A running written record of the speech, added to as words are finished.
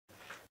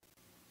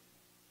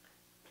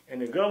in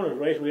the governor's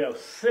race, we have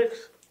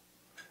 6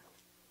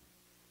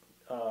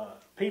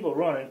 people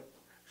running,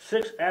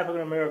 6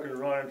 African Americans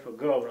running for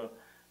governor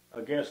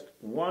against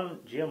 1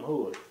 Jim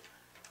Hood.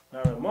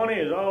 Now the money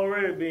is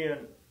already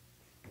being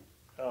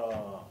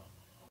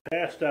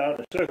passed out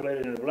and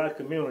circulated in the black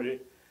community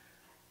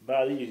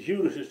by these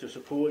Judases to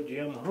support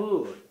Jim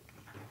Hood.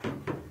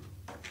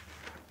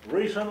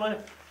 Recently,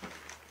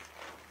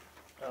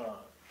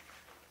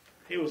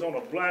 he was on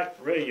a black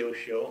radio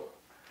show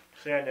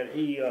saying that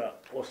he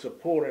was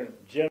supporting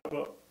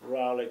Jennifer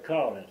Riley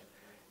Collins.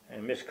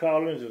 And Miss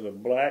Collins is a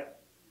black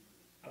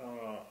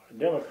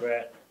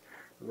Democrat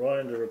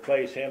running to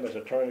replace him as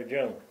Attorney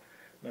General.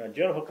 Now,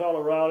 Jennifer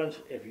Collins,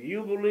 if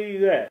you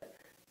believe that,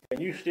 then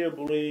you still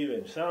believe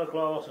in Santa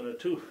Claus and the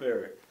Tooth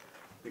Fairy,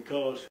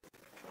 because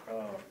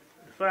the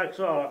facts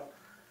are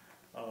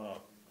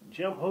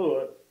Jim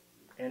Hood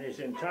and his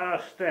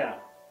entire staff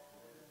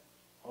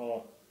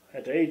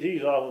at the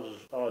AG's office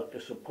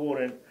is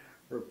supporting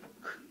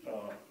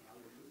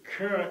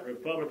current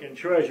Republican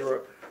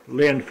Treasurer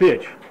Lynn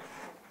Fitch.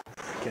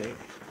 Okay,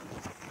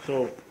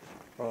 so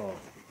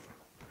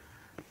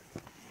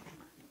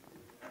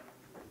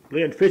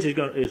Lynn Fitch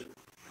is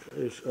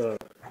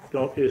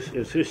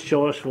his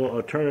choice for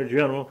Attorney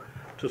General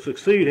to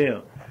succeed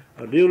him.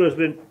 A deal has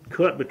been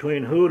cut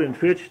between Hood and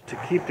Fitch to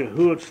keep the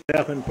Hood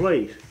staff in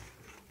place.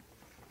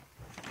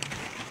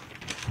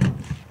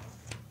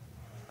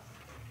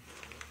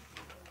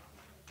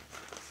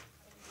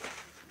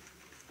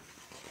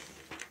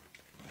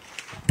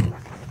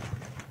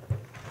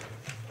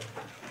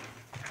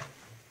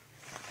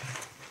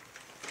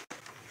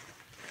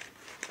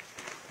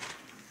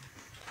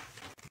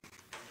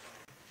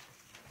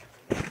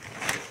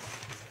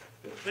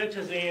 Fitch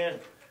is in,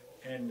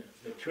 and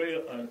the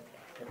trail.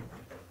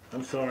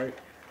 I'm sorry.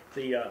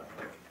 The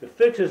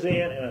Fitch is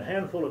in, and a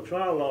handful of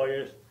trial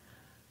lawyers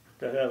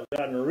that have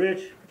gotten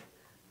rich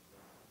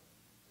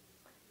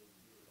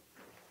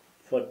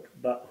for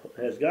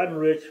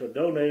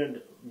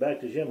donating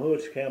back to Jim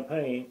Hood's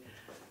campaign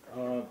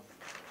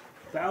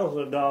thousands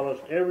of dollars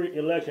every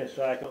election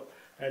cycle,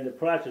 and the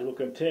practice will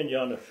continue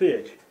on the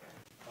Fitch.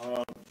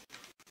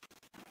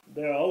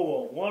 There are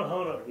over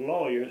 100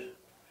 lawyers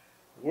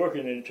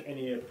working in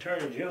the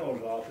Attorney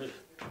General's office,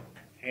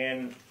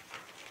 and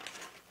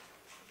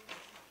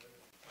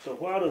so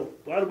why do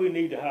we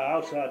need to hire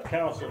outside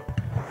counsel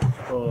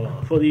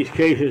for these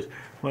cases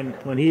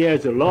when he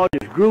has the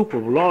largest group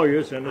of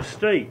lawyers in the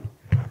state?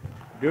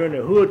 During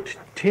the Hood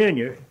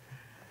tenure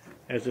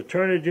as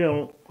Attorney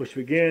General, which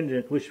began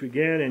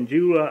in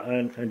July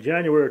and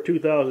January of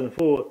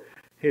 2004,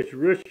 his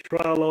rich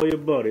trial lawyer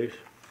buddies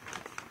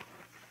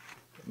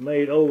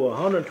made over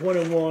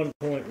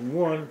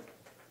 $121.1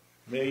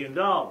 million,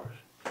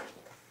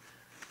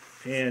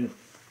 and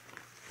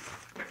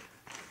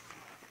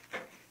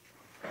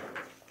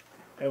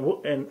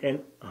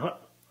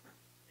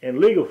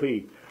legal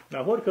fees.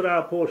 Now, what could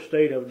our poor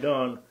state have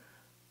done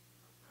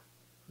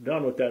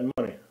with that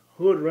money?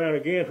 Hood ran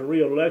again for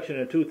re-election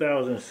in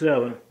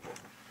 2007.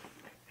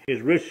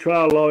 His rich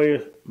trial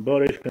lawyers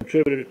buddies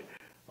contributed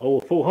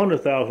over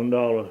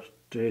 $400,000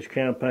 to his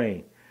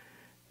campaign.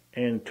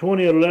 In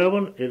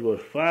 2011, it was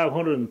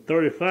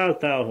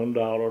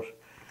 $535,000.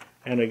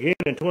 And again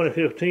in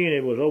 2015,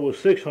 it was over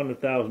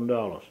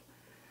 $600,000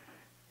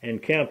 in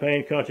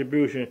campaign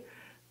contribution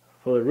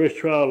for the rich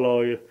trial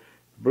lawyer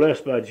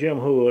blessed by Jim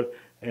Hood,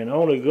 and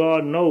only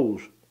God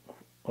knows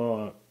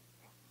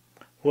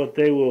what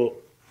they will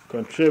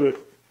contribute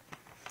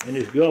in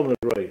this governor's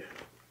race.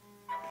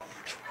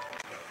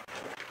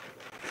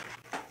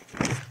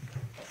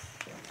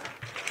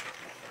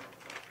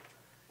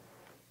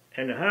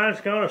 In the Hinds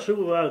County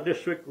Supervisor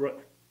District,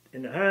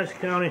 in the Hinds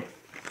County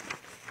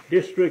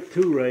District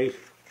 2 race,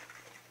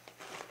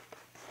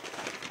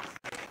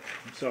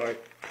 I'm sorry,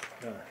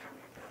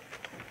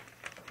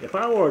 if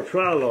I were a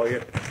trial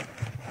lawyer,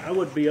 I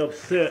would be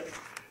upset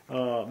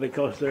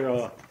because there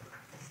are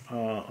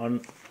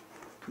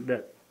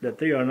that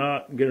they are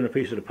not getting a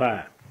piece of the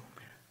pie.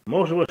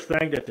 Most of us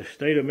think that the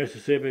state of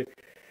Mississippi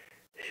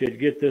should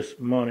get this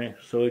money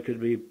so it could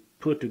be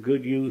put to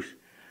good use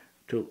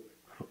in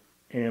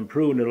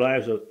improving the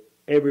lives of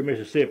every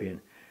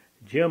Mississippian.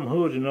 Jim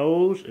Hood's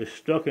nose is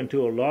stuck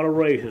into a lot of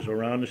races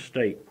around the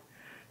state,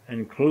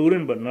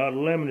 including but not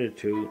limited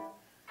to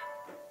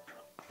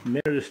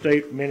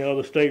many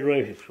other state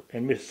races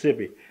in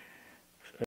Mississippi.